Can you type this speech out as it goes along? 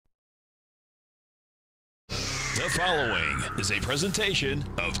The following is a presentation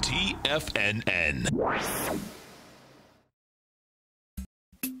of TFNN.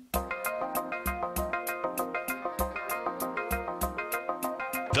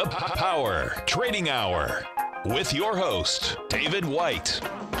 The Power Trading Hour with your host, David White.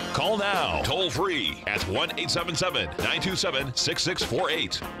 Call now, toll free at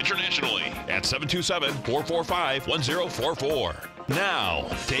 1-877-927-6648. Internationally at 727-445-1044. Now,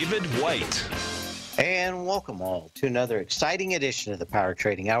 David White. And welcome all to another exciting edition of the Power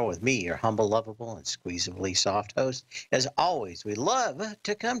Trading Hour with me, your humble, lovable, and squeezably soft host. As always, we love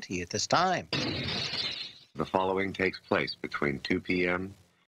to come to you at this time. The following takes place between 2 p.m.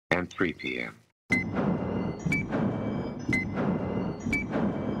 and 3 p.m.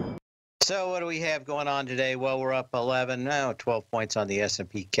 So what do we have going on today? Well, we're up 12 points on the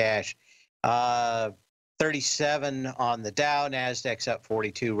S&P cash, 37 on the Dow, NASDAQ's up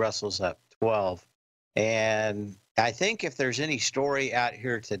 42, Russell's up 12. And I think if there's any story out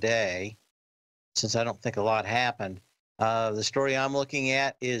here today, since I don't think a lot happened, the story I'm looking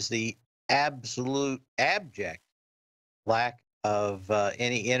at is the absolute abject lack of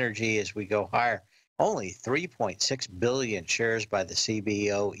any energy as we go higher. Only 3.6 billion shares by the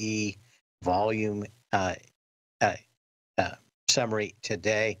CBOE volume summary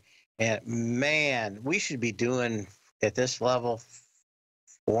today. And man, we should be doing at this level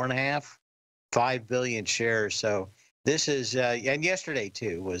 4.5–5 billion shares. So this is, and yesterday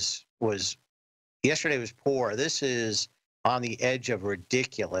too yesterday was poor. This is on the edge of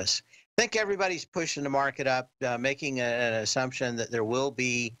ridiculous. I think everybody's pushing the market up, making an assumption that there will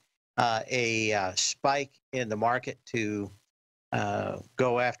be a spike in the market to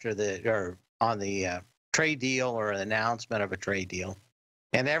go after on the trade deal or an announcement of a trade deal.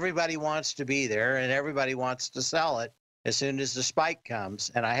 And everybody wants to be there and everybody wants to sell it as soon as the spike comes.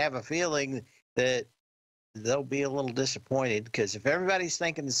 And I have a feeling that they'll be a little disappointed because if everybody's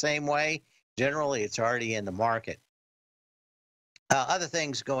thinking the same way, generally it's already in the market. Other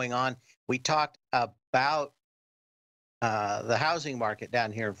things going on, we talked about the housing market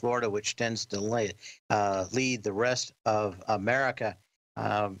down here in Florida, which tends to lead the rest of America.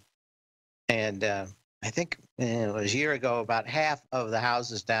 I think it was a year ago, about half of the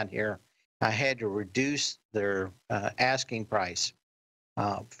houses down here had to reduce their asking price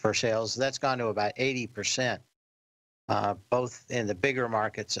for sales. That's gone to about 80%, both in the bigger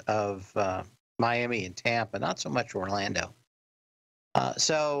markets of Miami and Tampa, not so much Orlando.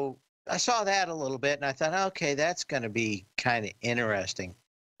 So I saw that a little bit, and I thought, okay, that's going to be kind of interesting.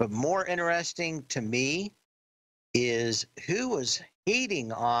 But more interesting to me is who was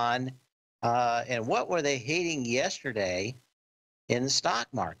hating on and what were they hating yesterday in the stock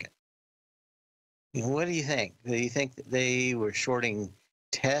market? What do you think? Do you think that they were shorting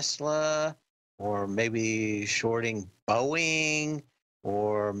Tesla or maybe shorting Boeing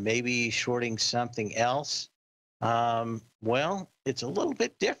or maybe shorting something else? Well, it's a little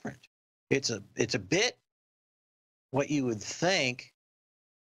bit different. It's a bit what you would think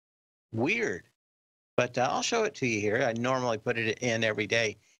weird, but I'll show it to you here. I normally put it in every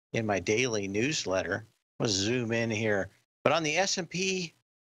day in my daily newsletter. Let's zoom in here. But on the S&P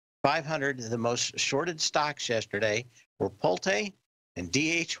 500, the most shorted stocks yesterday were Pulte and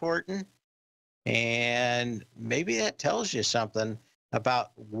D.H. Horton, and maybe that tells you something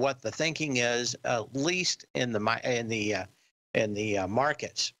about what the thinking is, at least in the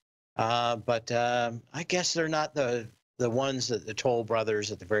markets. But I guess they're not the ones that the Toll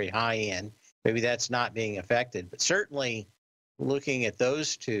Brothers at the very high end. Maybe that's not being affected, but certainly looking at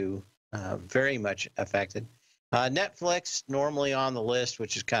those two, very much affected. Netflix normally on the list,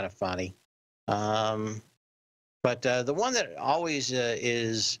 which is kind of funny. But the one that always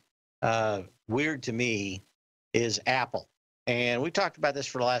is weird to me is Apple. And we talked about this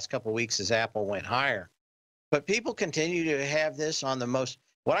for the last couple of weeks as Apple went higher. But people continue to have this on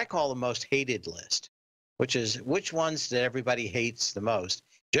what I call the most hated list, which is which ones that everybody hates the most.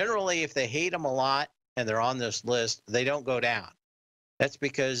 Generally, if they hate them a lot and they're on this list, they don't go down. That's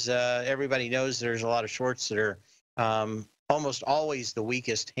because everybody knows there's a lot of shorts that are almost always the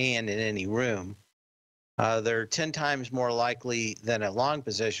weakest hand in any room. They're 10 times more likely than a long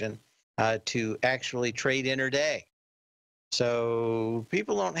position to actually trade intraday. So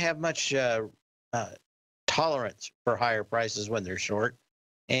people don't have much tolerance for higher prices when they're short.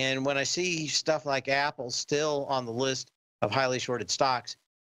 And when I see stuff like Apple still on the list of highly shorted stocks,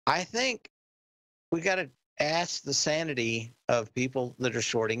 I think we got to ask the sanity of people that are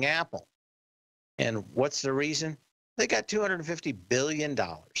shorting Apple. And what's the reason? They got $250 billion.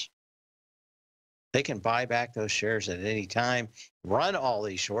 They can buy back those shares at any time, run all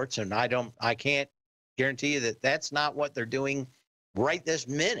these shorts, and I can't guarantee you that that's not what they're doing right this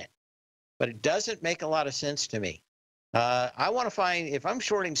minute. But it doesn't make a lot of sense to me. I want to find, if I'm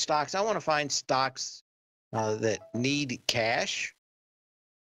shorting stocks, I want to find stocks that need cash,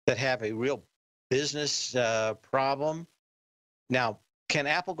 that have a real business problem. Now, can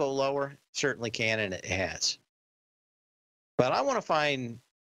Apple go lower? Certainly can, and it has. But I want to find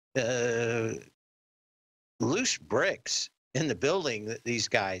loose bricks in the building that these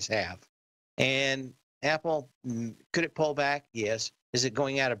guys have. And Apple, could it pull back? Yes. Is it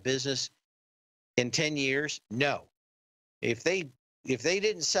going out of business in 10 years? No. If they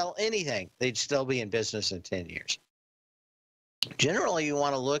didn't sell anything, they'd still be in business in 10 years. Generally, you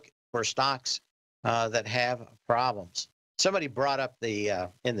want to look for stocks that have problems. Somebody brought up the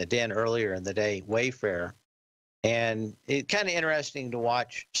in the den earlier in the day, Wayfair, and it's kind of interesting to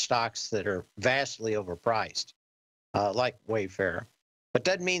watch stocks that are vastly overpriced, like Wayfair, but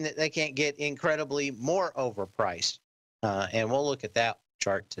doesn't mean that they can't get incredibly more overpriced. And we'll look at that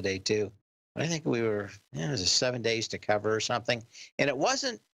chart today too. I think we were, it was 7 days to cover or something, and it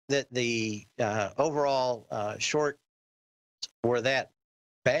wasn't that the overall short were that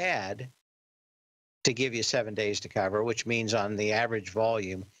bad to give you 7 days to cover, which means on the average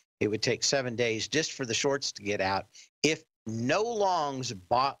volume, it would take 7 days just for the shorts to get out if no longs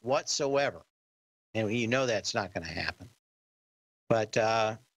bought whatsoever. And you know that's not going to happen. But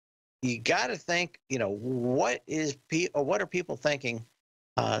you got to think, you know, what are people thinking?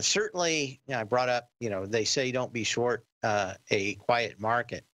 Certainly, you know, I brought up, you know, they say don't be short a quiet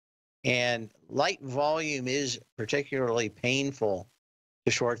market. And light volume is particularly painful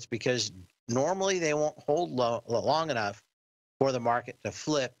to shorts because normally they won't hold long enough for the market to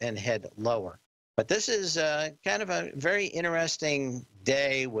flip and head lower. But this is kind of a very interesting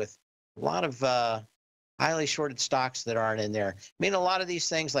day with a lot of highly shorted stocks that aren't in there. I mean, a lot of these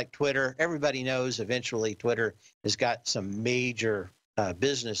things like Twitter, everybody knows eventually Twitter has got some major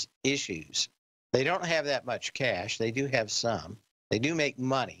business issues. They don't have that much cash. They do have some. They do make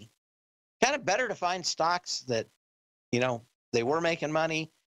money. Kind of better to find stocks that, you know, they were making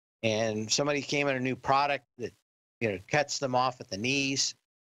money and somebody came in a new product that, you know, cuts them off at the knees.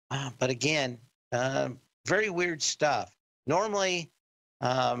 But again, very weird stuff. Normally,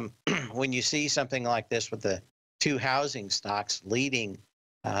 when you see something like this with the two housing stocks leading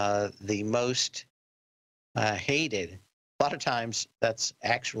the most hated, a lot of times that's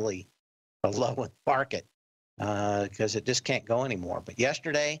actually a low in the market because it just can't go anymore. But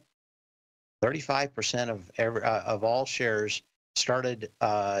yesterday, 35% of all shares started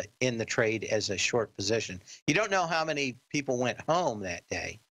in the trade as a short position. You don't know how many people went home that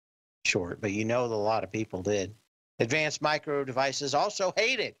day short, but you know that a lot of people did. Advanced Micro Devices also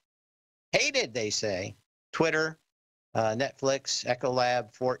hated, they say. Twitter, Netflix,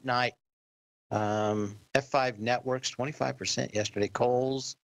 Ecolab, Fortnite, F5 Networks, 25% yesterday.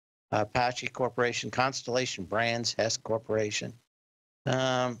 Kohl's, Apache Corporation, Constellation Brands, Hess Corporation.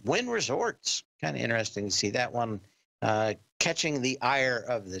 Wynn Resorts, kind of interesting to see that one catching the ire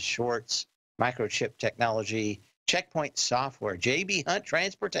of the shorts. Microchip Technology, Checkpoint Software, JB Hunt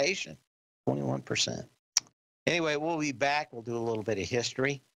Transportation, 21%. Anyway, we'll be back. We'll do a little bit of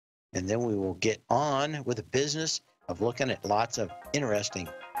history, and then we will get on with the business of looking at lots of interesting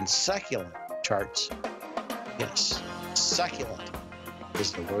and succulent charts. Yes, succulent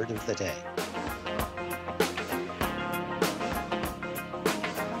is the word of the day.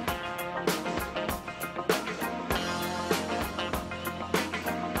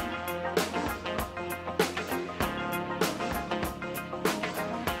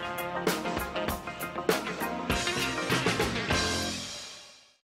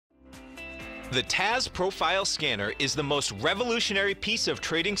 The TAS Profile Scanner is the most revolutionary piece of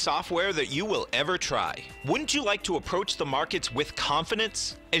trading software that you will ever try. Wouldn't you like to approach the markets with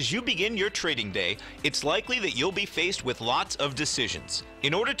confidence? As you begin your trading day, it's likely that you'll be faced with lots of decisions.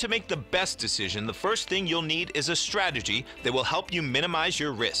 In order to make the best decision, the first thing you'll need is a strategy that will help you minimize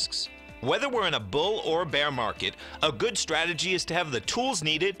your risks. Whether we're in a bull or bear market, a good strategy is to have the tools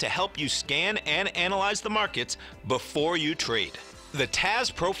needed to help you scan and analyze the markets before you trade. The TAS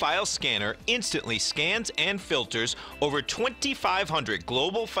Profile Scanner instantly scans and filters over 2,500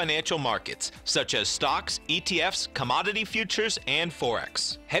 global financial markets, such as stocks, ETFs, commodity futures, and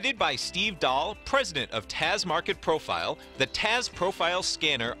Forex. Headed by Steve Dahl, president of TAS Market Profile, the TAS Profile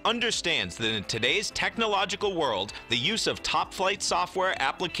Scanner understands that in today's technological world, the use of top-flight software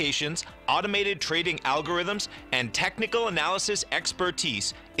applications, automated trading algorithms, and technical analysis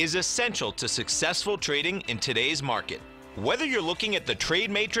expertise is essential to successful trading in today's market. Whether you're looking at the trade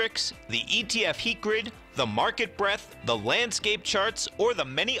matrix, the ETF heat grid, the market breadth, the landscape charts, or the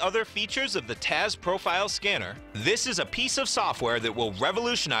many other features of the TAS Profile Scanner, this is a piece of software that will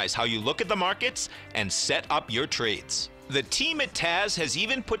revolutionize how you look at the markets and set up your trades. The team at TAS has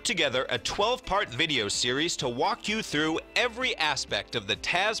even put together a 12-part video series to walk you through every aspect of the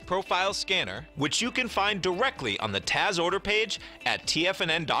TAS Profile Scanner, which you can find directly on the TAS order page at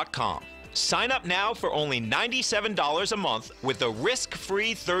TFNN.com. Sign up now for only $97 a month with a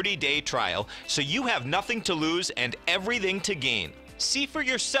risk-free 30-day trial, so you have nothing to lose and everything to gain. See for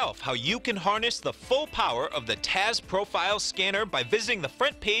yourself how you can harness the full power of the TAS Profile Scanner by visiting the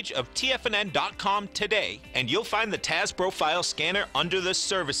front page of TFNN.com today, and you'll find the TAS Profile Scanner under the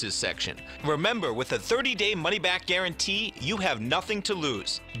Services section. Remember, with a 30-day money-back guarantee, you have nothing to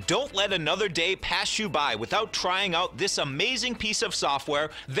lose. Don't let another day pass you by without trying out this amazing piece of software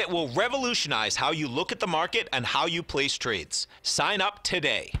that will revolutionize how you look at the market and how you place trades. Sign up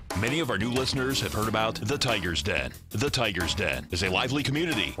today. Many of our new listeners have heard about the Tiger's Den. The Tiger's Den is a lively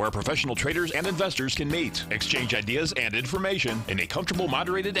community where professional traders and investors can meet, exchange ideas and information in a comfortable,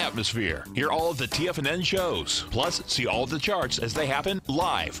 moderated atmosphere. Hear all of the TFNN shows, plus see all of the charts as they happen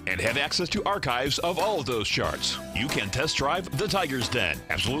live and have access to archives of all of those charts. You can test drive the Tiger's Den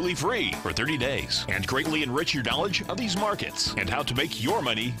absolutely free for 30 days and greatly enrich your knowledge of these markets and how to make your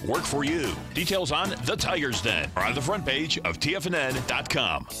money work for you. Details on the Tiger's Den are on the front page of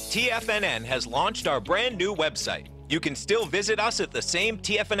TFNN.com. TFNN has launched our brand new website. You can still visit us at the same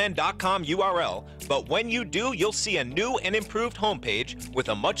TFNN.com URL, but when you do, you'll see a new and improved homepage with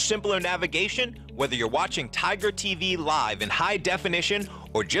a much simpler navigation, whether you're watching Tiger TV live in high definition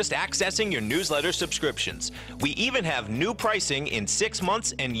or just accessing your newsletter subscriptions. We even have new pricing in 6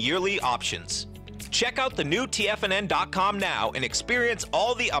 months and yearly options. Check out the new TFNN.com now and experience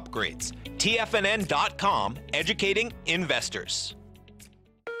all the upgrades. TFNN.com, educating investors.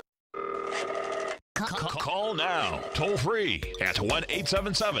 Call now, toll free at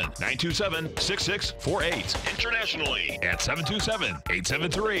 1-877-927-6648. Internationally at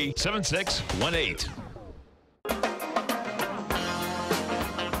 727-873-7618.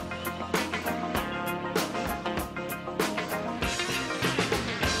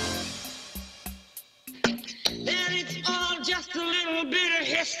 Then it's all just a little bit of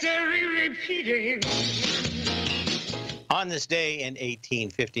history repeating. On this day in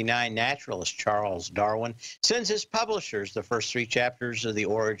 1859, naturalist Charles Darwin sends his publishers the first 3 chapters of The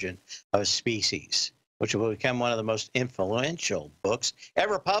Origin of Species, which will become one of the most influential books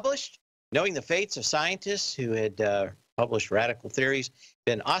ever published. Knowing the fates of scientists who had published radical theories,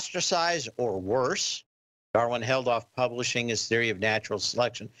 been ostracized or worse, Darwin held off publishing his theory of natural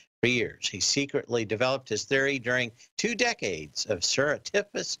selection for years. He secretly developed his theory during 2 decades of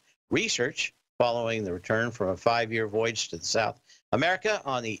surreptitious research following the return from a 5-year voyage to South America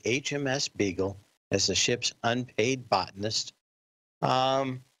on the HMS Beagle as the ship's unpaid botanist.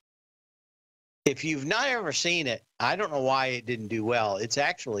 If you've not ever seen it, I don't know why it didn't do well. It's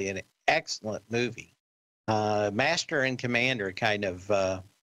actually an excellent movie. Master and Commander kind of, if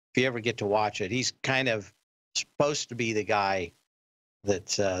you ever get to watch it, he's kind of supposed to be the guy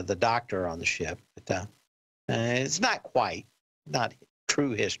that's the doctor on the ship. But it's not quite, not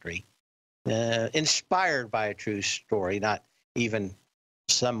true history. Inspired by a true story, not even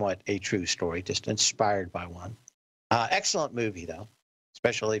somewhat a true story, just inspired by one. Excellent movie, though,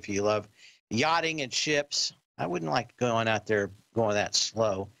 especially if you love yachting and ships. I wouldn't like going out there going that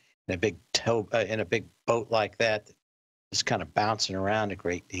slow in a big boat like that, just kind of bouncing around a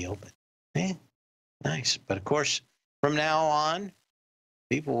great deal. But nice. But of course, from now on,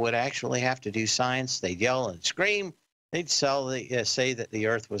 people would actually have to do science. They'd yell and scream. They'd say that the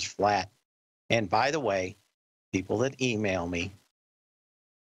Earth was flat. And by the way, people that email me,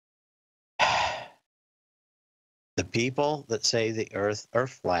 the people that say the Earth are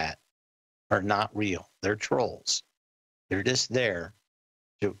flat are not real. They're trolls. They're just there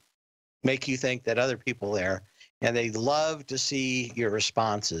to make you think that other people are there. And they love to see your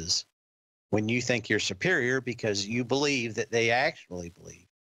responses when you think you're superior because you believe that they actually believe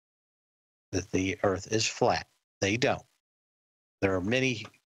that the Earth is flat. They don't. There are many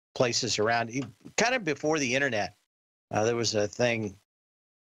places around, kind of before the internet, there was a thing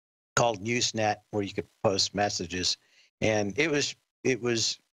called Usenet where you could post messages, and it was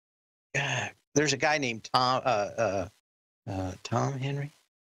there's a guy named Tom Henry,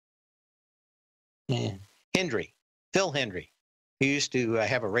 Phil Hendry, who used to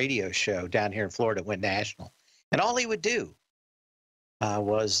have a radio show down here in Florida, went national, and all he would do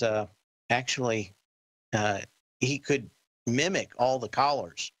was actually he could mimic all the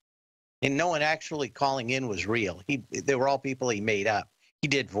callers. And no one actually calling in was real. They were all people he made up. He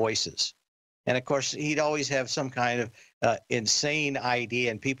did voices. And of course, he'd always have some kind of insane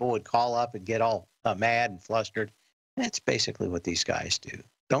idea, and people would call up and get all mad and flustered. That's basically what these guys do.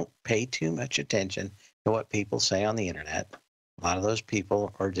 Don't pay too much attention to what people say on the internet. A lot of those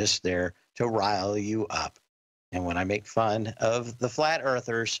people are just there to rile you up. And when I make fun of the flat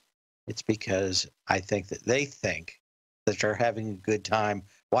earthers, it's because I think that they think that they're having a good time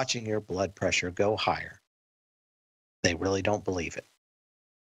watching your blood pressure go higher. They really don't believe it.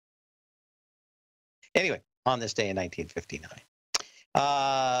 Anyway, on this day in 1959,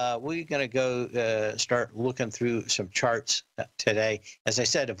 we're going to go start looking through some charts today. As I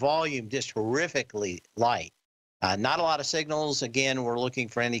said, the volume just horrifically light. Not a lot of signals. Again, we're looking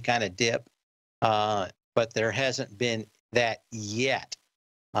for any kind of dip, but there hasn't been that yet.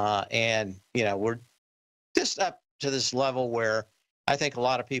 And, you know, we're just up to this level where I think a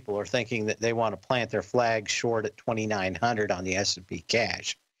lot of people are thinking that they want to plant their flag short at 2,900 on the S&P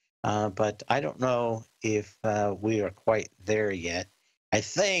cash. But I don't know if we are quite there yet. I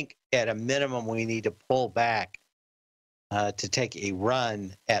think at a minimum we need to pull back to take a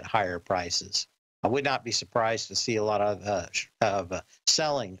run at higher prices. I would not be surprised to see a lot of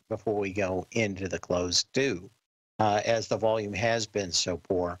selling before we go into the close too, as the volume has been so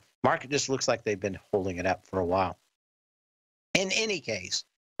poor. Market just looks like they've been holding it up for a while. In any case,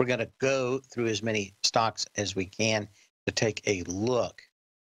 we're going to go through as many stocks as we can to take a look,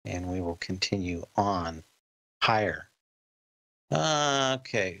 and we will continue on higher.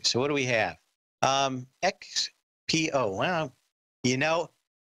 Okay, so what do we have? XPO. Well, you know,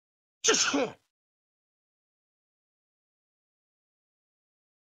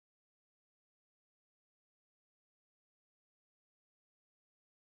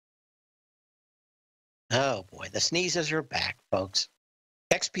 oh boy, the sneezes are back, folks.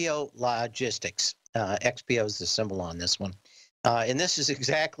 XPO Logistics. XPO is the symbol on this one. And this is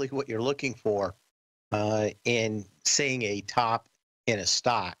exactly what you're looking for in seeing a top in a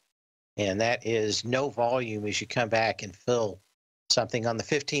stock. And that is no volume as you come back and fill something. On the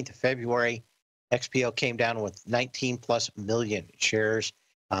 15th of February, XPO came down with 19 plus million shares.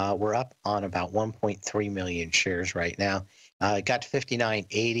 We're up on about 1.3 million shares right now. It got to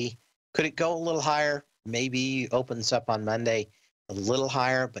 59.80. Could it go a little higher? Maybe opens up on Monday a little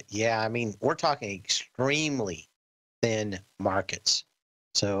higher. But yeah, I mean, we're talking extremely thin markets.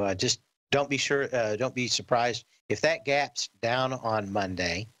 So just don't be surprised if that gap's down on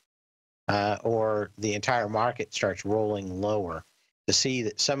Monday or the entire market starts rolling lower, to see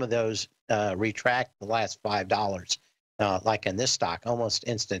that some of those retract the last $5, like in this stock, almost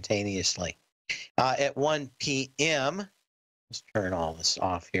instantaneously. At 1 p.m., let's turn all this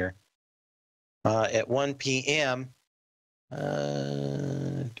off here. At 1 p.m., do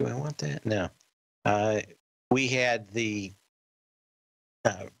I want that? No. We had the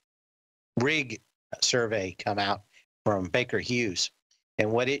rig survey come out from Baker Hughes.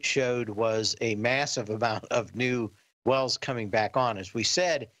 And what it showed was a massive amount of new wells coming back on. As we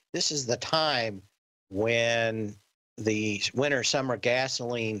said, this is the time when the winter-summer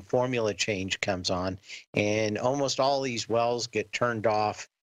gasoline formula change comes on, and almost all these wells get turned off.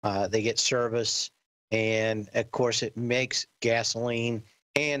 They get service, and of course, it makes gasoline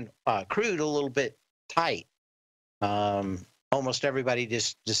and crude a little bit tight. Almost everybody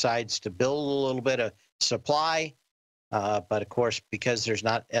just decides to build a little bit of supply. But of course, because there's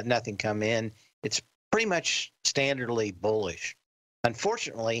nothing come in, it's pretty much standardly bullish.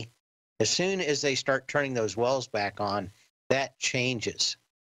 Unfortunately, as soon as they start turning those wells back on, that changes.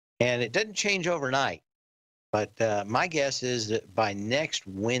 And it doesn't change overnight. But my guess is that by next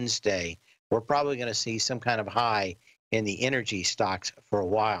Wednesday, we're probably going to see some kind of high in the energy stocks for a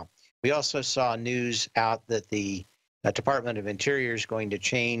while. We also saw news out that the Department of Interior is going to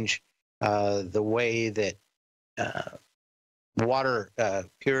change the way that water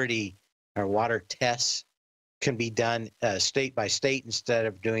purity or water tests can be done state by state instead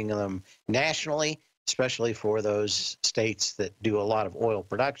of doing them nationally, especially for those states that do a lot of oil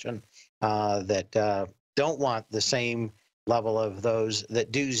production that don't want the same level of those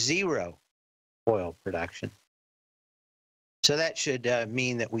that do zero oil production. So that should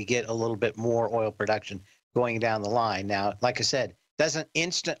mean that we get a little bit more oil production going down the line. Now, like I said, doesn't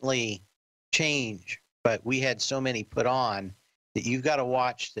instantly change, but we had so many put on that you've got to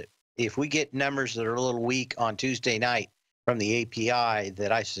watch that if we get numbers that are a little weak on Tuesday night from the API,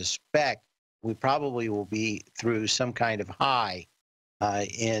 that I suspect we probably will be through some kind of high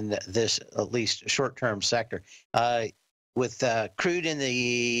in this at least short-term sector. With crude in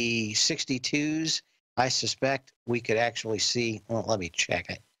the 62s, I suspect we could actually see, well, let me check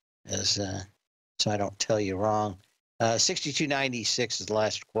it as, so I don't tell you wrong. 62.96 is the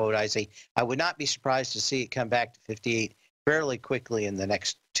last quote. I would not be surprised to see it come back to 58 fairly quickly in the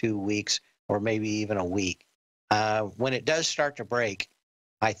next 2 weeks or maybe even a week. When it does start to break,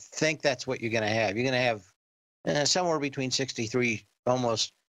 I think that's what you're going to have. You're going to have somewhere between 63,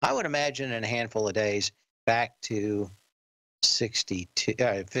 almost, I would imagine, in a handful of days, back to 58.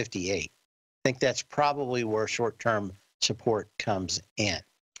 I think that's probably where short-term support comes in.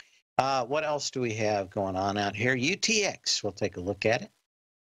 What else do we have going on out here? UTX, we'll take a look at it.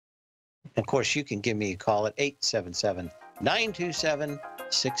 Of course, you can give me a call at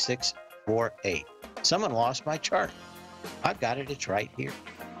 877-927-6648. Someone lost my chart. I've got it. It's right here.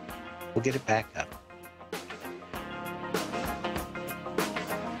 We'll get it back up.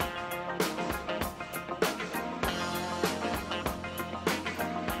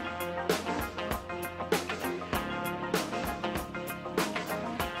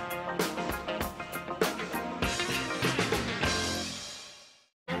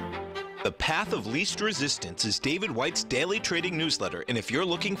 The Path of Least Resistance is David White's daily trading newsletter, and if you're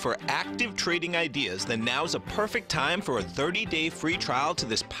looking for active trading ideas, then now's a perfect time for a 30-day free trial to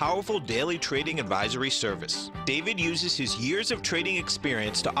this powerful daily trading advisory service. David uses his years of trading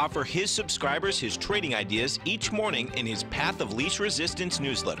experience to offer his subscribers his trading ideas each morning in his Path of Least Resistance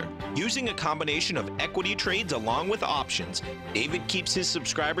newsletter. Using a combination of equity trades along with options, David keeps his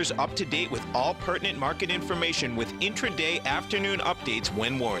subscribers up to date with all pertinent market information with intraday afternoon updates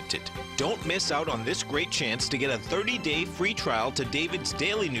when warranted. Don't miss out on this great chance to get a 30-day free trial to David's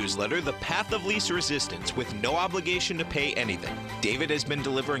daily newsletter, The Path of Least Resistance, with no obligation to pay anything. David has been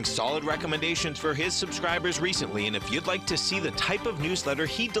delivering solid recommendations for his subscribers recently, and if you'd like to see the type of newsletter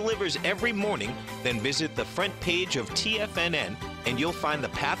he delivers every morning, then visit the front page of TFNN and you'll find the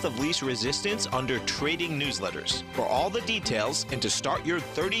Path of Least Resistance under Trading Newsletters. For all the details and to start your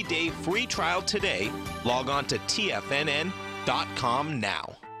 30-day free trial today, log on to TFNN.com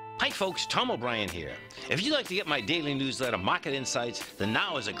now. Hi folks, Tom O'Brien here. If you'd like to get my daily newsletter, Market Insights, then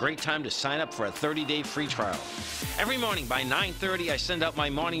now is a great time to sign up for a 30-day free trial. Every morning by 9:30, I send out my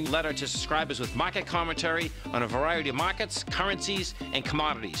morning letter to subscribers with market commentary on a variety of markets, currencies, and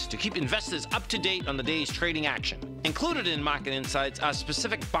commodities to keep investors up to date on the day's trading action. Included in Market Insights are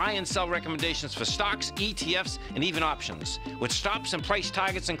specific buy and sell recommendations for stocks, ETFs, and even options, with stops and price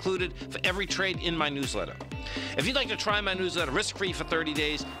targets included for every trade in my newsletter. If you'd like to try my newsletter risk-free for 30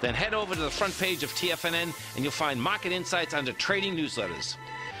 days, then head over to the front page of TFNN and you'll find Market Insights under Trading Newsletters.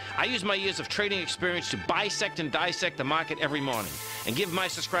 I use my years of trading experience to bisect and dissect the market every morning and give my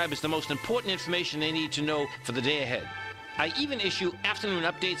subscribers the most important information they need to know for the day ahead. I even issue afternoon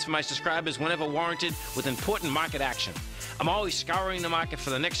updates for my subscribers whenever warranted with important market action. I'm always scouring the market for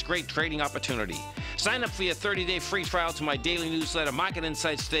the next great trading opportunity. Sign up for your 30-day free trial to my daily newsletter, Market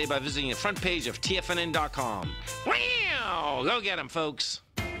Insights, today by visiting the front page of TFNN.com. Wow! Go get 'em, folks!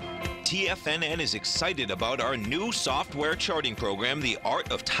 TFNN is excited about our new software charting program, The Art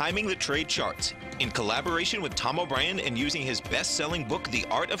of Timing the Trade Charts. In collaboration with Tom O'Brien and using his best-selling book, The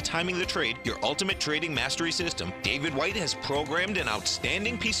Art of Timing the Trade, Your Ultimate Trading Mastery System, David White has programmed an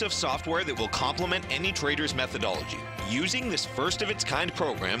outstanding piece of software that will complement any trader's methodology. Using this first-of-its-kind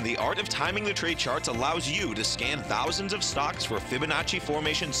program, The Art of Timing the Trade Charts allows you to scan thousands of stocks for Fibonacci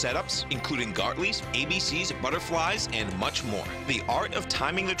formation setups, including Gartley's, ABC's, butterflies, and much more. The Art of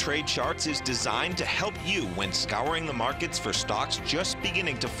Timing the Trade Charts is designed to help you when scouring the markets for stocks just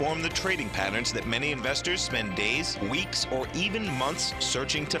beginning to form the trading patterns that many investors spend days, weeks, or even months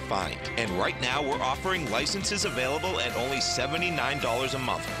searching to find. And right now, we're offering licenses available at only $79 a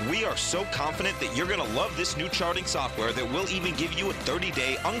month. We are so confident that you're going to love this new charting software that will even give you a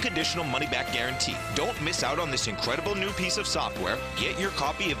 30-day unconditional money-back guarantee. Don't miss out on this incredible new piece of software. Get your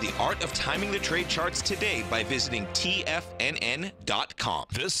copy of The Art of Timing the Trade Charts today by visiting TFNN.com.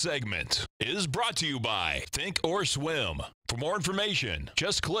 This segment is brought to you by Think or Swim. For more information,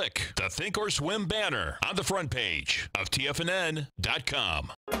 just click the Think or Swim banner on the front page of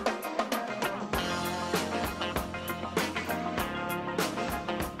TFNN.com.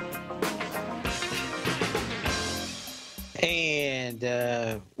 And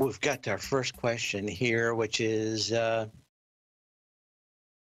we've got our first question here, which is, what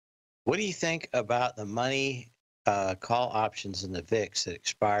do you think about the money call options in the VIX that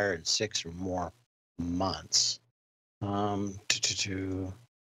expire in 6 or more months? We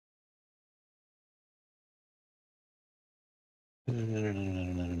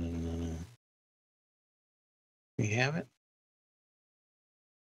have it.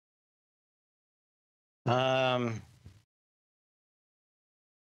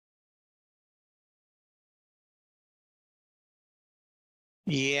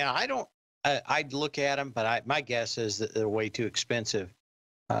 Yeah, I'd look at them, but my guess is that they're way too expensive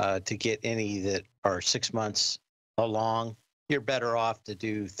to get any that are 6 months along. You're better off to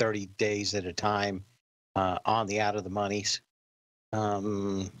do 30 days at a time on the out of the monies.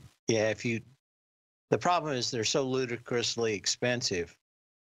 Yeah, the problem is they're so ludicrously expensive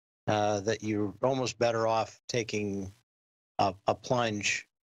that you're almost better off taking a plunge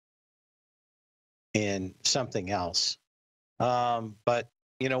in something else. But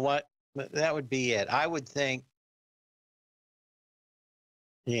you know what? That would be it. I would think,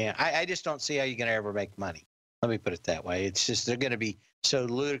 yeah, I just don't see how you're going to ever make money. Let me put it that way. It's just they're going to be so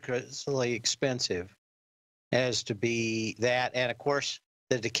ludicrously expensive as to be that. And of course,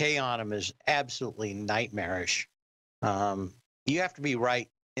 the decay on them is absolutely nightmarish. You have to be right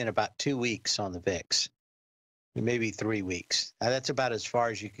in about 2 weeks on the VIX, maybe 3 weeks. That's about as far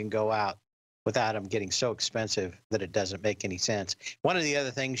as you can go out without them getting so expensive that it doesn't make any sense. One of the other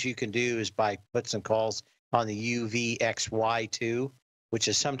things you can do is buy puts and calls on the UVXY2, which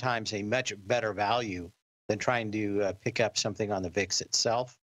is sometimes a much better value than trying to pick up something on the VIX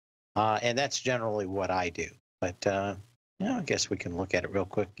itself. And that's generally what I do. But I guess we can look at it real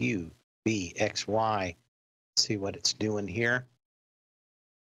quick. UVXY, see what it's doing here.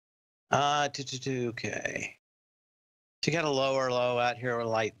 Okay. So you got a lower low out here with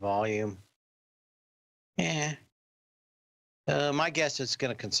light volume. Yeah. My guess is it's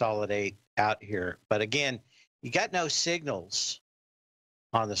going to consolidate out here. But again, you got no signals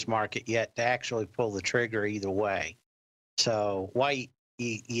on this market yet to actually pull the trigger either way. So why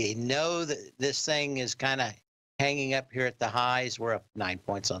you know that this thing is kind of hanging up here at the highs. We're up 9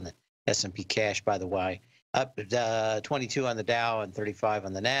 points on the S&P cash, by the way. Up 22 on the Dow and 35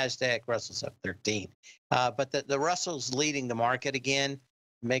 on the NASDAQ. Russell's up 13. But the Russell's leading the market again.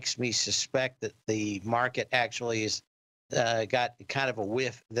 Makes me suspect that the market actually has got kind of a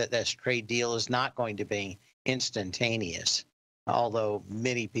whiff that this trade deal is not going to be instantaneous, although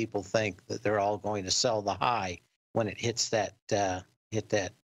many people think that they're all going to sell the high when it hits that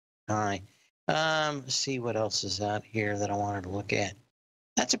high. Let's see what else is out here that I wanted to look at.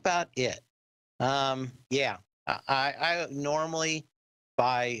 That's about it. Yeah, I normally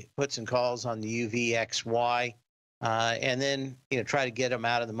buy puts and calls on the UVXY. And then try to get them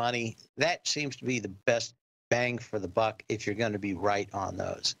out of the money. That seems to be the best bang for the buck if you're going to be right on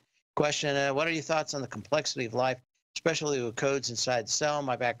those. Question, what are your thoughts on the complexity of life, especially with codes inside the cell?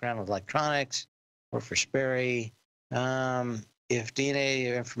 My background with electronics, work for Sperry. If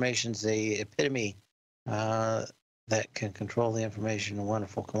DNA information is the epitome that can control the information, a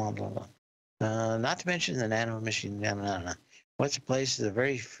wonderful command. Not to mention the nano machine. No. What's the place of the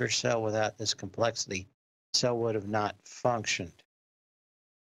very first cell without this complexity? Cell would have not functioned.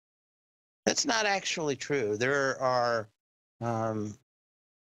 That's not actually true. There are a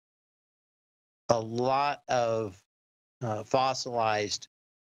lot of fossilized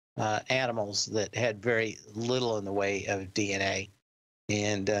animals that had very little in the way of DNA.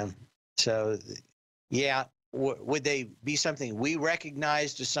 And so, yeah, would they be something we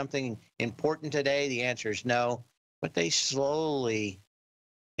recognized as something important today? The answer is no. But they slowly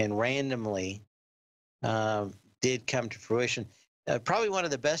and randomly did come to fruition. Probably one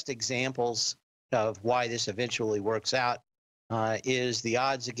of the best examples of why this eventually works out is the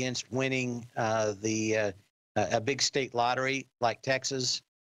odds against winning a big state lottery like Texas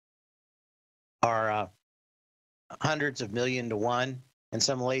are hundreds of million to one, and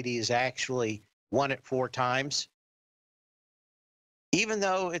some lady has actually won it 4 times. Even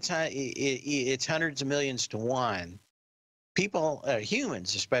though it's hundreds of millions to one, people,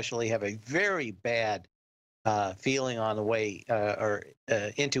 humans especially, have a very bad feeling on the way, or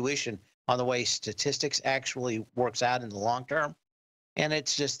intuition on the way statistics actually works out in the long term. And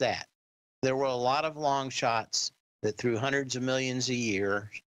it's just that. There were a lot of long shots that threw hundreds of millions a year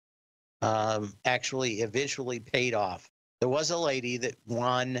actually eventually paid off. There was a lady that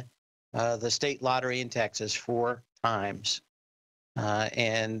won the state lottery in Texas 4 times.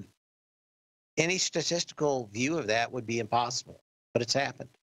 And any statistical view of that would be impossible, but it's happened.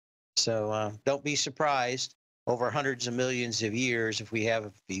 So don't be surprised over hundreds of millions of years if we have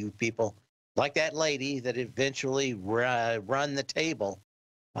a few people like that lady that eventually run the table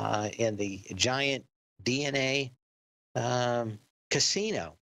in the giant DNA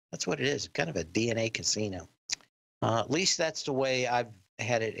casino. That's what it is, kind of a DNA casino. At least that's the way I've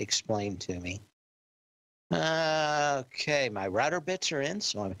had it explained to me. Okay, my router bits are in,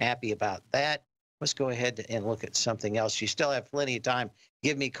 so I'm happy about that. Let's go ahead and look at something else. You still have plenty of time.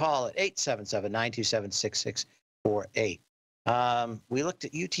 Give me a call at 877-927-6648. We looked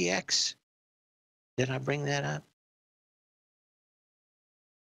at UTX. Did I bring that up?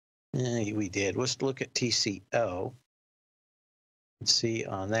 We did. Let's look at TCO. Let's see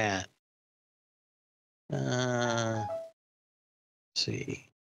on that. Let's see.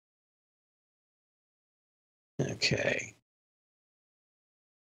 Okay.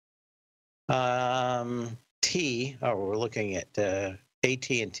 We're looking at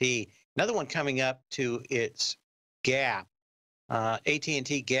AT&T. Another one coming up to its gap.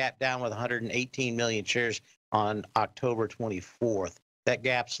 AT&T gap down with 118 million shares on October 24th. That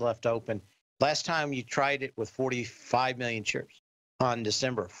gap's left open. Last time you tried it with 45 million shares on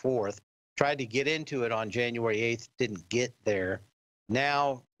December 4th. Tried to get into it on January 8th, didn't get there.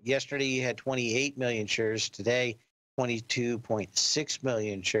 Now, yesterday you had 28 million shares. Today, 22.6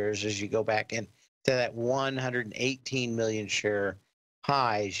 million shares as you go back into that 118 million share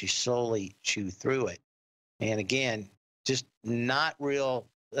high as you slowly chew through it. And again, just not real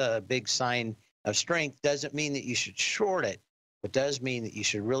big sign of strength. Doesn't mean that you should short it, but does mean that you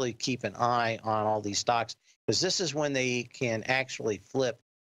should really keep an eye on all these stocks, because this is when they can actually flip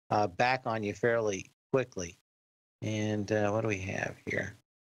back on you fairly quickly. And what do we have here?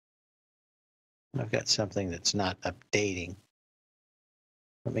 I've got something that's not updating.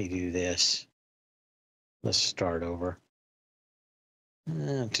 Let me do this. Let's start over.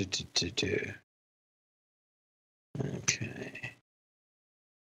 Okay.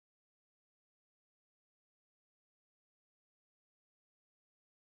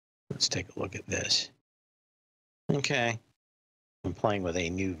 Let's take a look at this. Okay. I'm playing with a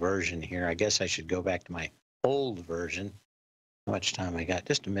new version here. I guess I should go back to my old version. How much time I got?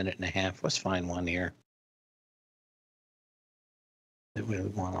 Just a minute and a half. Let's find one here that we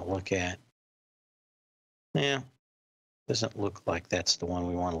want to look at. Yeah, doesn't look like that's the one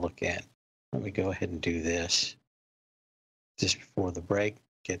we want to look at. Let me go ahead and do this. Just before the break,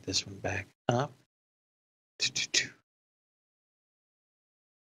 get this one back up.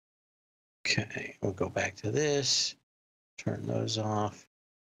 Okay, we'll go back to this, turn those off,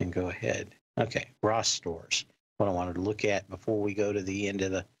 and go ahead. Okay, Ross Stores. What I wanted to look at before we go to the end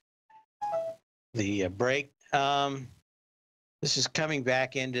of the break. This is coming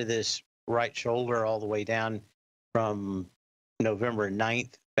back into this right shoulder all the way down from November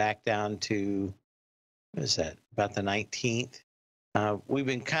 9th back down to, what is that, about the 19th. We've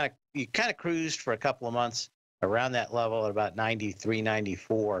been kind of cruised for a couple of months around that level at about 93,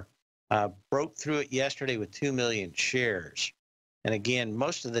 94. Broke through it yesterday with 2 million shares. And again,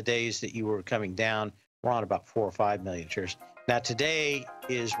 most of the days that you were coming down were on about 4 or 5 million shares. Now today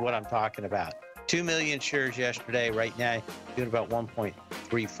is what I'm talking about. 2 million shares yesterday. Right now, doing about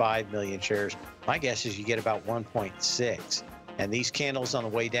 1.35 million shares. My guess is you get about 1.6. And these candles on the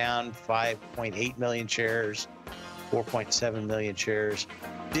way down, 5.8 million shares, 4.7 million shares,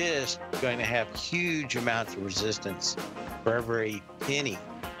 just going to have huge amounts of resistance for every penny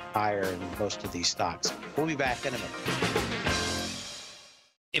higher in most of these stocks. We'll be back in a minute.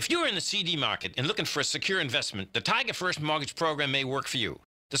 If you're in the CD market and looking for a secure investment, the Tiger First Mortgage Program may work for you.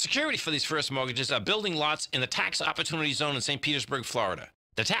 The security for these first mortgages are building lots in the Tax Opportunity Zone in St. Petersburg, Florida.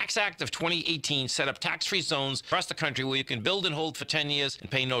 The Tax Act of 2018 set up tax-free zones across the country where you can build and hold for 10 years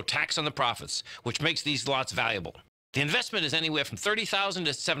and pay no tax on the profits, which makes these lots valuable. The investment is anywhere from $30,000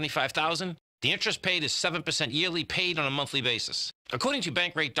 to $75,000. The interest paid is 7% yearly, paid on a monthly basis. According to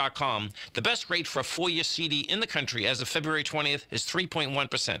Bankrate.com, the best rate for a 4-year CD in the country as of February 20th is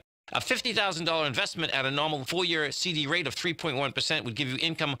 3.1%. A $50,000 investment at a normal 4-year CD rate of 3.1% would give you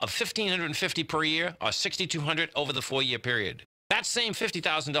income of $1,550 per year or $6,200 over the 4-year period. That same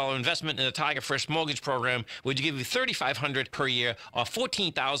 $50,000 investment in the Tiger First Mortgage Program would give you $3,500 per year or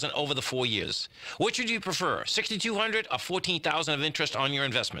 $14,000 over the 4 years. Which would you prefer, $6,200 or $14,000 of interest on your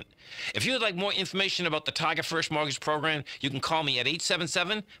investment? If you would like more information about the Tiger First Mortgage Program, you can call me at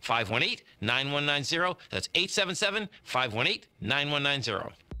 877-518-9190. That's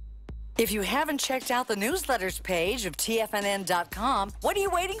 877-518-9190. If you haven't checked out the newsletters page of TFNN.com, what are you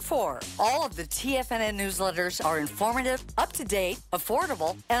waiting for? All of the TFNN newsletters are informative, up-to-date,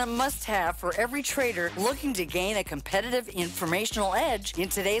 affordable, and a must-have for every trader looking to gain a competitive informational edge in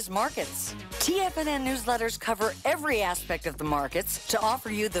today's markets. TFNN newsletters cover every aspect of the markets to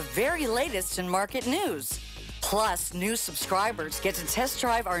offer you the very latest in market news. Plus, new subscribers get to test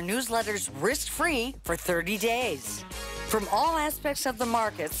drive our newsletters risk-free for 30 days. From all aspects of the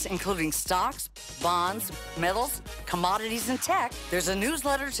markets, including stocks, bonds, metals, commodities, and tech, there's a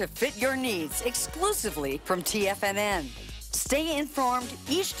newsletter to fit your needs exclusively from TFNN. Stay informed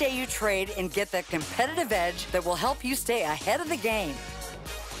each day you trade and get that competitive edge that will help you stay ahead of the game.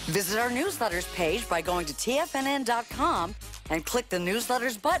 Visit our newsletters page by going to TFNN.com and click the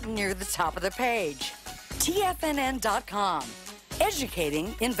newsletters button near the top of the page. TFNN.com.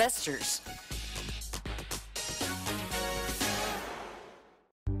 educating investors.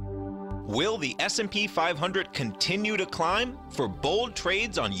 Will the S&P 500 continue to climb? For bold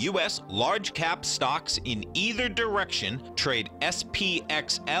trades on U.S. large cap stocks in either direction, trade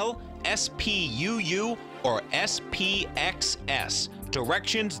SPXL, SPUU, or SPXS.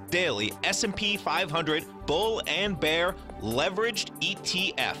 Directions Daily S&P 500 Bull and Bear Leveraged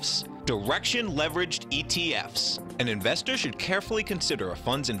ETFs. Direction leveraged ETFs. An investor should carefully consider a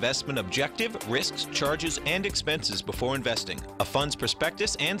fund's investment objective, risks, charges, and expenses before investing. A fund's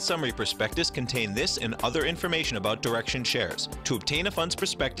prospectus and summary prospectus contain this and other information about Direction shares. To obtain a fund's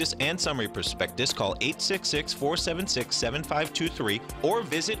prospectus and summary prospectus, call 866-476-7523 or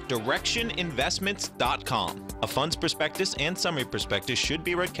visit directioninvestments.com. A fund's prospectus and summary prospectus should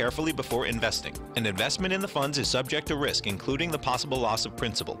be read carefully before investing. An investment in the funds is subject to risk, including the possible loss of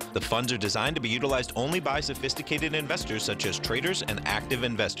principal. The funds are designed to be utilized only by sophisticated investors such as traders and active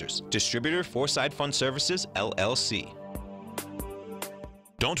investors. Distributor Foreside Fund Services, LLC.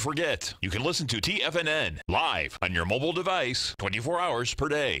 Don't forget, you can listen to TFNN live on your mobile device 24 hours per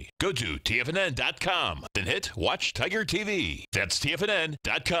day. Go to TFNN.com, then hit Watch Tiger TV. That's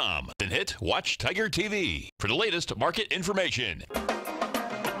TFNN.com, then hit Watch Tiger TV for the latest market information.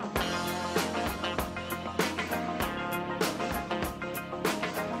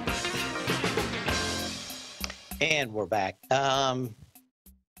 And we're back. Let's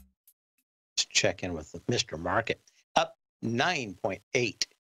check in with Mr. Market. Up 9.8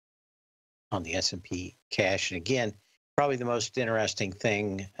 on the S&P cash. And again, probably the most interesting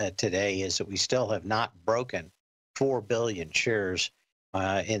thing today is that we still have not broken 4 billion shares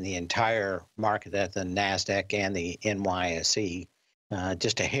in the entire market at the NASDAQ and the NYSE.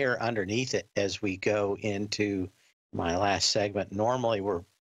 Just a hair underneath it as we go into my last segment. Normally, we're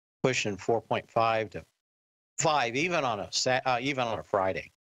pushing 4.5 to 5, even on a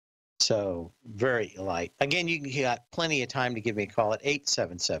Friday. So very light. Again, you got plenty of time to give me a call at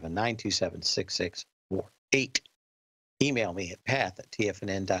 877-927-6648. Email me at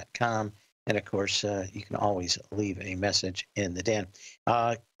path@tfnn.com. And of course, you can always leave a message in the den.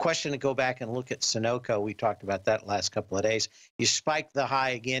 Question to go back and look at Sunoco. We talked about that last couple of days. You spiked the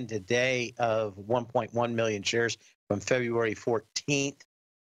high again today of 1.1 million shares from February 14th.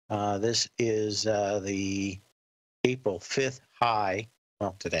 This is the April 5th high,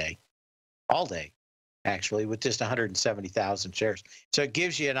 well, today, all day, actually, with just 170,000 shares. So it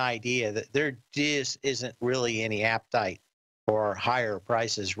gives you an idea that there just isn't really any appetite for higher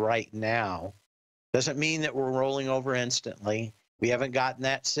prices right now. Doesn't mean that we're rolling over instantly. We haven't gotten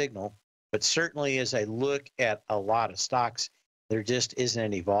that signal, but certainly as I look at a lot of stocks, there just isn't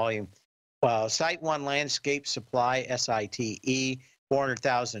any volume. Site One Landscape Supply, SITE,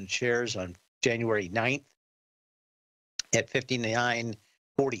 400,000 shares on January 9th at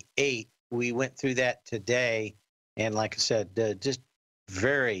 59.48. We went through that today, and like I said, just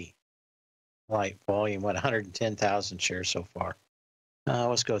very light volume, 110,000 shares so far.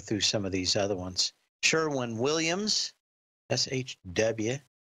 Let's go through some of these other ones. Sherwin-Williams, SHW,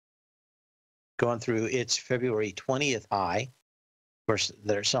 going through its February 20th high. Of course,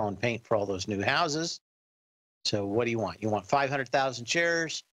 they're selling paint for all those new houses. So what do you want? You want 500,000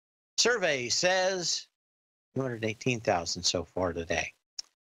 shares? Survey says 218,000 so far today.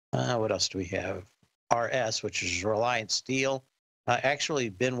 What else do we have? RS, which is Reliance Steel, actually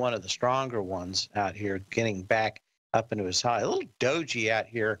been one of the stronger ones out here, getting back up into its high. A little doji out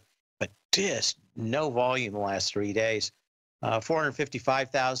here, but just no volume the last 3 days.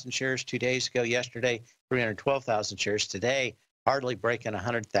 455,000 shares 2 days ago. Yesterday, 312,000 shares. Today, hardly breaking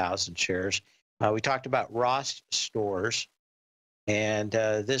 100,000 shares. We talked about Ross Stores, and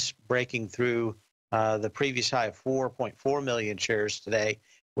this breaking through the previous high of 4.4 million shares today,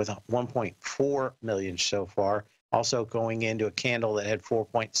 with 1.4 million so far. Also going into a candle that had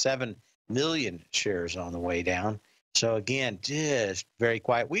 4.7 million shares on the way down. So again, just very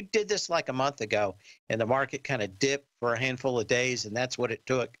quiet. We did this like a month ago, and the market kind of dipped for a handful of days, and that's what it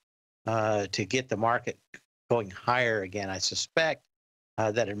took to get the market going higher again. I suspect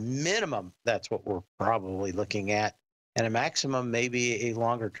that at minimum, that's what we're probably looking at, and a maximum, maybe a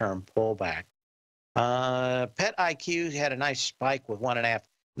longer-term pullback. Pet IQ had a nice spike with 1.5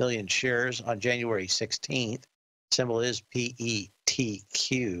 million shares on January 16th. Symbol is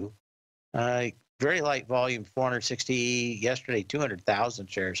PETQ. Very light volume, 460 yesterday, 200,000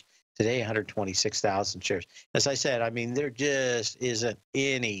 shares. Today, 126,000 shares. As I said, I mean, there just isn't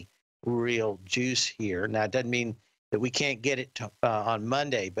any real juice here. Now, it doesn't mean that we can't get it on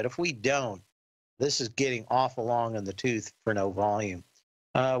Monday, but if we don't, this is getting awful long in the tooth for no volume.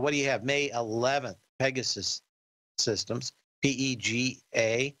 What do you have? May 11th, Pegasus Systems,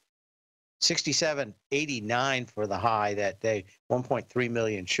 PEGA. 67.89 for the high that day, 1.3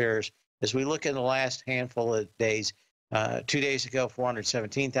 million shares. As we look in the last handful of days, 2 days ago,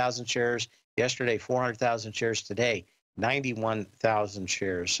 417,000 shares. Yesterday, 400,000 shares. Today, 91,000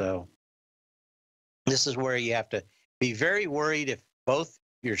 shares. So this is where you have to be very worried if both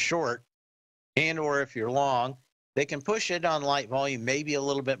you're short and or if you're long. They can push it on light volume maybe a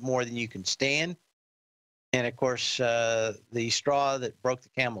little bit more than you can stand. And, of course, the straw that broke the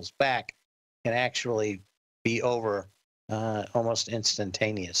camel's back can actually be over almost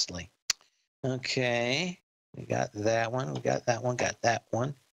instantaneously. Okay, we got that one, got that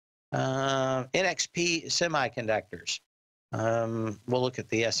one. NXP Semiconductors. We'll look at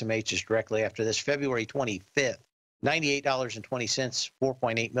the SMHs directly after this. February 25th, $98.20,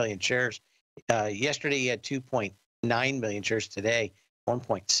 4.8 million shares. Yesterday, you had 2.9 million shares. Today,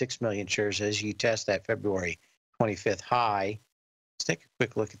 1.6 million shares as you test that February 25th high. Let's take a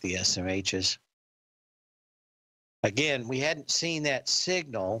quick look at the SMHs. Again, we hadn't seen that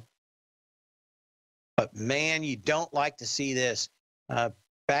signal, but man, you don't like to see this.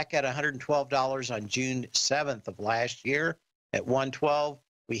 Back at $112 on June 7th of last year at 112,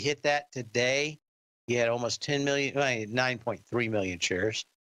 we hit that today. You had almost 9.3 million shares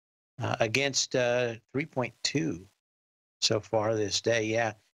against 3.2 so far this day.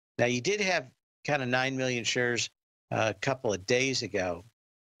 Yeah. Now you did have kind of 9 million shares a couple of days ago,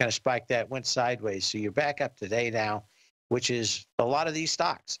 kind of spiked that, went sideways. So you're back up today now, which is a lot of these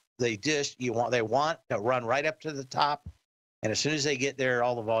stocks. They want to run right up to the top, and as soon as they get there,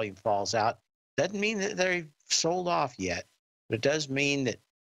 all the volume falls out. Doesn't mean that they've sold off yet, but it does mean that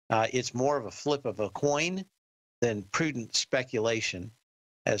it's more of a flip of a coin than prudent speculation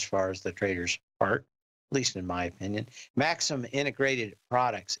as far as the traders' part, at least in my opinion. Maxim Integrated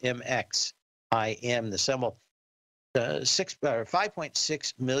Products, MXIM, the symbol.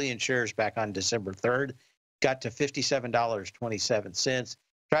 5.6 million shares back on December 3rd, got to $57.27.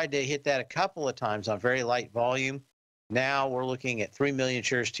 Tried to hit that a couple of times on very light volume. Now we're looking at 3 million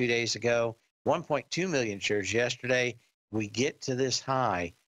shares 2 days ago, 1.2 million shares yesterday. We get to this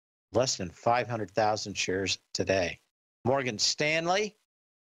high, less than 500,000 shares today. Morgan Stanley,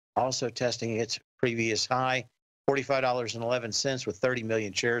 also testing its previous high, $45.11 with 30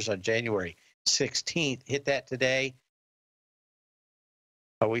 million shares on January 16th. Hit that today.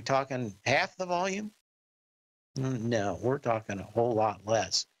 Are we talking half the volume? No, we're talking a whole lot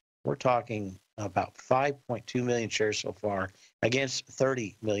less. We're talking about 5.2 million shares so far against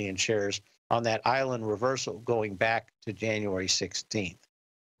 30 million shares on that island reversal going back to January 16th.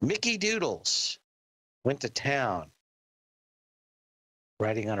 Mickey Doodles went to town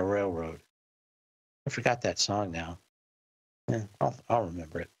riding on a railroad. I forgot that song now. Yeah, I'll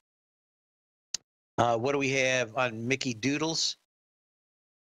remember it. What do we have on Mickey Doodles?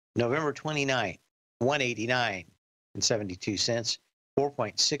 November 29th, 189.72,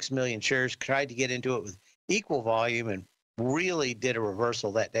 4.6 million shares. Tried to get into it with equal volume and really did a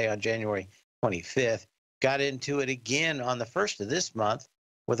reversal that day on January 25th. Got into it again on the 1st of this month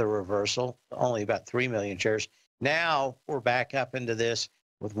with a reversal, only about 3 million shares. Now we're back up into this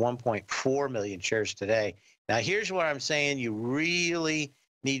with 1.4 million shares today. Now here's what I'm saying you really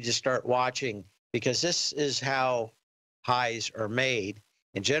need to start watching, because this is how highs are made.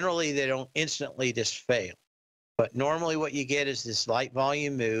 And generally, they don't instantly just fail. But normally what you get is this light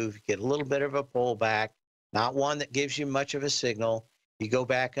volume move, you get a little bit of a pullback, not one that gives you much of a signal. You go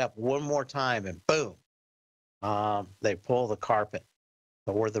back up one more time and boom, they pull the carpet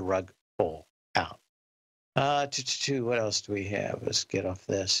or the rug pull out. What else do we have? Let's get off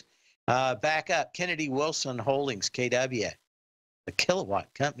this. Back up, Kennedy Wilson Holdings, KW, the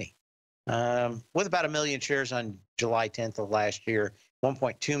kilowatt company, with about 1 million shares on July 10th of last year,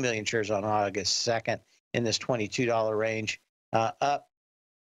 1.2 million shares on August 2nd in this $22 range, up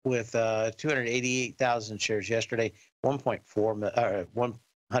with 288,000 shares yesterday,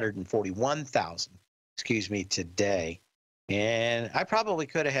 141,000, today. And I probably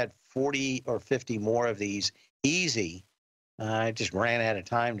could have had 40 or 50 more of these easy. I just ran out of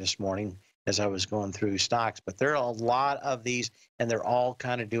time this morning as I was going through stocks, but there are a lot of these, and they're all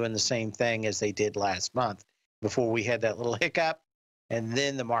kind of doing the same thing as they did last month before we had that little hiccup, and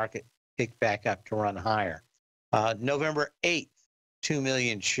then the market picked back up to run higher. November 8th, 2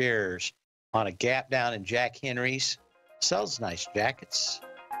 million shares on a gap down in Jack Henry's. Sells nice jackets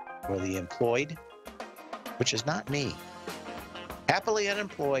for the employed, which is not me. Happily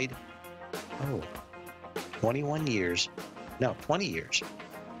unemployed. Oh, 21 years. No, 20 years.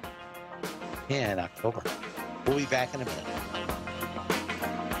 Yeah, in October. We'll be back in a minute.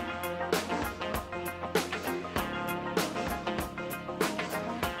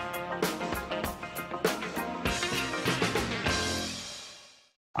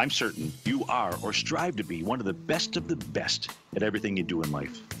 I'm certain you are or strive to be one of the best at everything you do in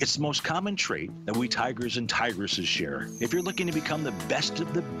life. It's the most common trait that we tigers and tigresses share. If you're looking to become the best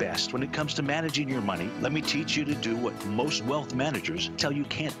of the best when it comes to managing your money, let me teach you to do what most wealth managers tell you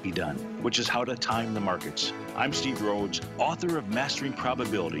can't be done, which is how to time the markets. I'm Steve Rhodes, author of Mastering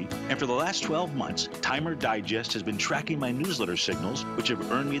Probability, and for the last 12 months, Timer Digest has been tracking my newsletter signals, which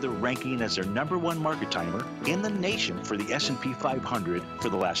have earned me the ranking as their #1 market timer in the nation for the S&P 500 for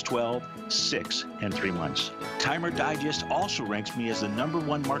the last 12, 6, and 3 months. Timer Digest also ranks me as the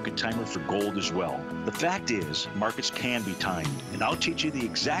 #1 market timer for gold as well. The fact is, markets can be timed, and I'll teach you the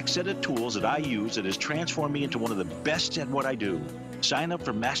exact set of tools that I use that has transformed me into one of the best at what I do. Sign up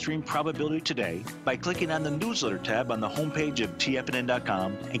for Mastering Probability today by clicking on the newsletter tab on the homepage of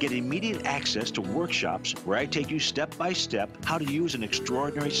TFNN.com and get immediate access to workshops where I take you step by step how to use an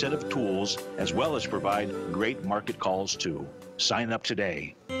extraordinary set of tools as well as provide great market calls too. Sign up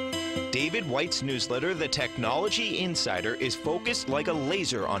today. David White's newsletter, The Technology Insider, is focused like a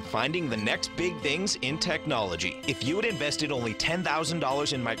laser on finding the next big things in technology. If you had invested only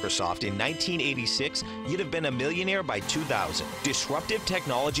 $10,000 in Microsoft in 1986, you'd have been a millionaire by 2000. Disruptive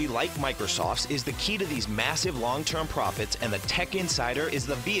technology like Microsoft's is the key to these massive long-term profits, and the Tech Insider is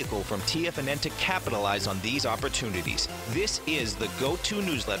the vehicle from TFNN to capitalize on these opportunities. This is the go-to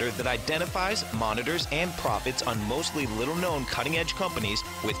newsletter that identifies, monitors, and profits on mostly little-known cutting-edge companies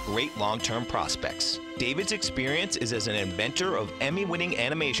with great long-term prospects. David's experience is as an inventor of Emmy-winning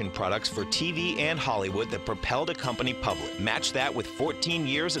animation products for TV and Hollywood that propelled a company public. Match that with 14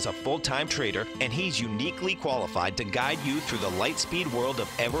 years as a full-time trader, and he's uniquely qualified to guide you through the light-speed world of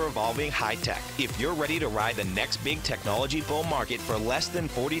ever-evolving high-tech. If you're ready to ride the next big technology bull market for less than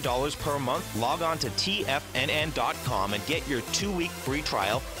 $40 per month, log on to TFNN.com and get your 2-week free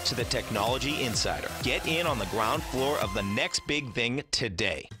trial to the Technology Insider. Get in on the ground floor of the next big thing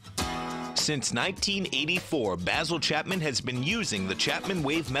today. Since 1984, Basil Chapman has been using the Chapman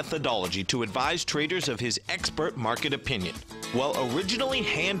Wave methodology to advise traders of his expert market opinion. While originally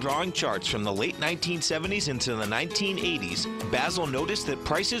hand-drawing charts from the late 1970s into the 1980s, Basil noticed that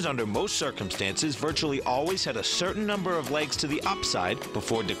prices under most circumstances virtually always had a certain number of legs to the upside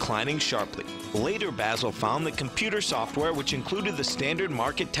before declining sharply. Later, Basil found that computer software, which included the standard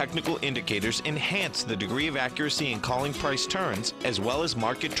market technical indicators, enhanced the degree of accuracy in calling price turns, as well as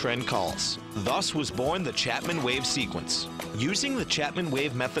market trend calls. Thus was born the Chapman Wave sequence. Using the Chapman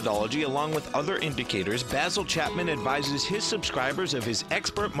Wave methodology along with other indicators, Basil Chapman advises his subscribers of his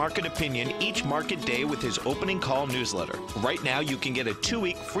expert market opinion each market day with his opening call newsletter. Right now, you can get a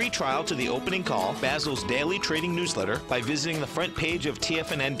 2-week free trial to the opening call, Basil's daily trading newsletter, by visiting the front page of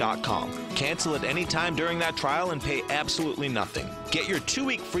TFNN.com. Cancel at any time during that trial and pay absolutely nothing. Get your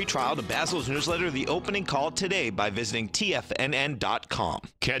 2-week free trial to Basil's newsletter, The Opening Call, today by visiting TFNN.com.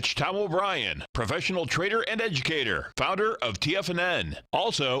 Catch Tom O'Brien, professional trader and educator, founder of TFNN.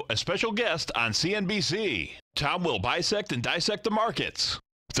 Also, a special guest on CNBC. Tom will bisect and dissect the markets.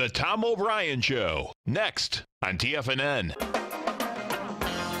 The Tom O'Brien Show, next on TFNN.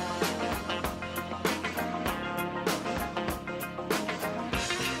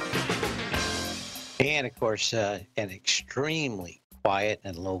 And of course, an extremely quiet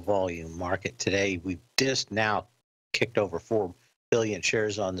and low volume market today. We've just now kicked over 4 billion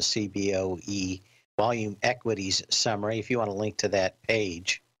shares on the CBOE volume equities summary. If you want a link to that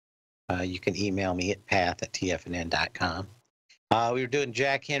page, you can email me at path@tfnn.com. We were doing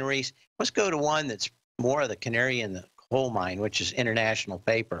Jack Henry's. Let's go to one that's more of the canary in the coal mine, which is International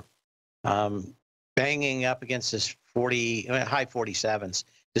Paper. Banging up against this high 47s.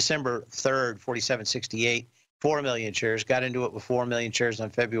 December 3rd, 47.68, 4 million shares. Got into it with 4 million shares on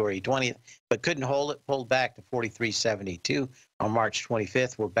February 20th, but couldn't hold it. Pulled back to 43.72 on March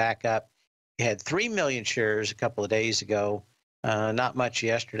 25th. We're back up. Had 3 million shares a couple of days ago. Not much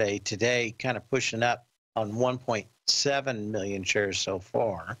yesterday. Today, kind of pushing up on 1.7 million shares so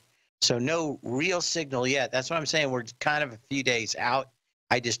far. So no real signal yet. That's what I'm saying. We're kind of a few days out.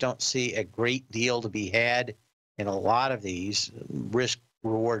 I just don't see a great deal to be had in a lot of these. Risk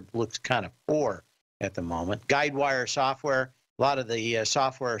reward looks kind of poor at the moment. Guidewire software, a lot of the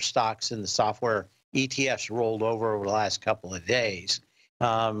software stocks and the software ETFs rolled over the last couple of days.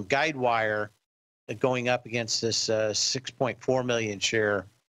 Guidewire going up against this 6.4 million share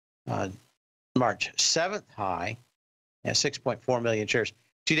March 7th high, 6.4 million shares.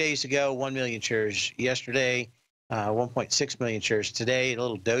 2 days ago, 1 million shares yesterday, 1.6 million shares today, a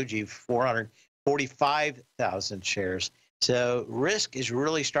little doji, 445,000 shares. So risk is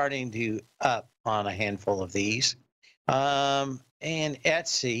really starting to up on a handful of these. And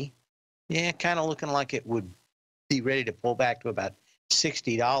Etsy, yeah, kind of looking like it would be ready to pull back to about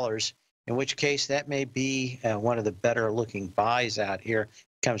 $60, in which case that may be one of the better looking buys out here.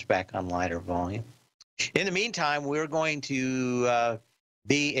 Comes back on lighter volume. In the meantime, we're going to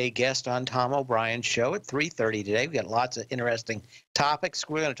be a guest on Tom O'Brien's show at 3:30 today. We've got lots of interesting topics.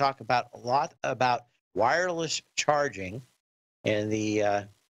 We're going to talk about a lot about wireless charging and the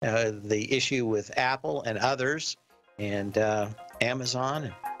issue with Apple and others and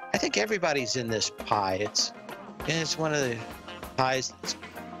Amazon. I think everybody's in this pie. It's one of the pies,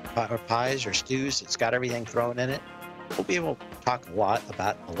 or pies or stews. It's got everything thrown in it. We'll be able to talk a lot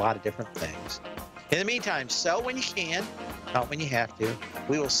about a lot of different things. In the meantime, sell when you can, not when you have to.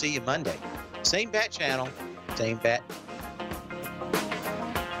 We will see you Monday. Same bat channel, same bat